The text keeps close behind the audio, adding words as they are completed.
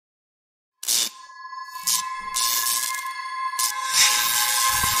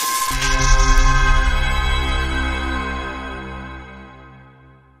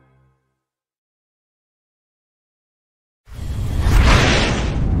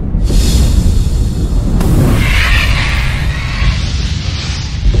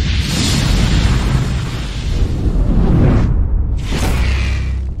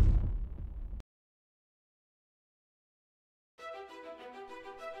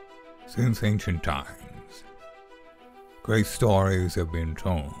Since ancient times, great stories have been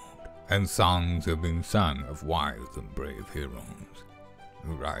told, and songs have been sung of wise and brave heroes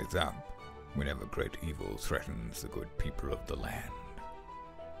who rise up whenever great evil threatens the good people of the land.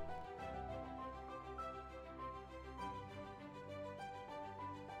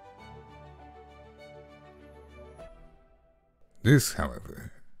 This,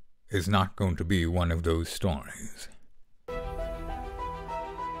 however, is not going to be one of those stories.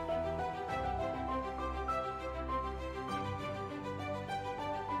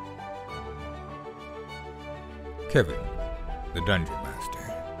 Kevin, the Dungeon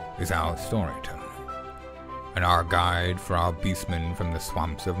Master, is our storyteller, and our guide for our beastmen from the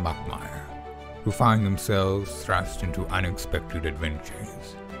swamps of Muckmire, who find themselves thrust into unexpected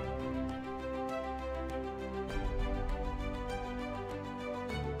adventures.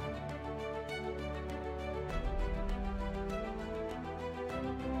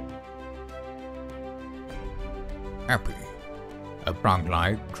 Happy, a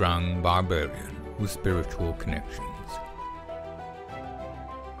Bronglite Drung barbarian with spiritual connections.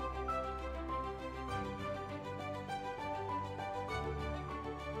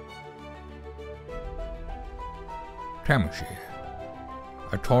 Tamashir,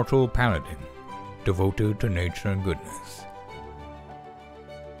 a Tortle paladin devoted to nature and goodness.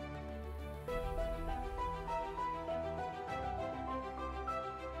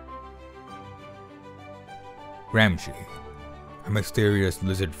 Ramshi, a mysterious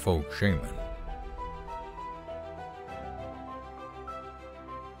lizard folk shaman.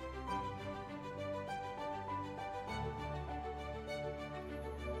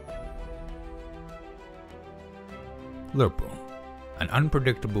 Lurple, an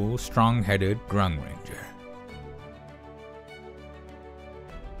unpredictable, strong-headed Grung Ranger.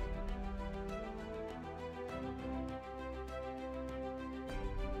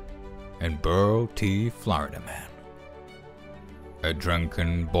 And Burl T. Florida Man, a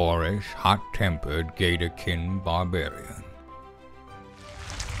drunken, boorish, hot-tempered Gator-kin barbarian.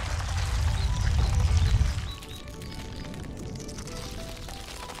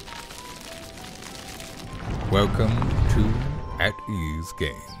 Welcome to At Ease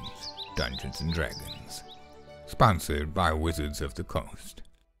Games, Dungeons & Dragons, sponsored by Wizards of the Coast.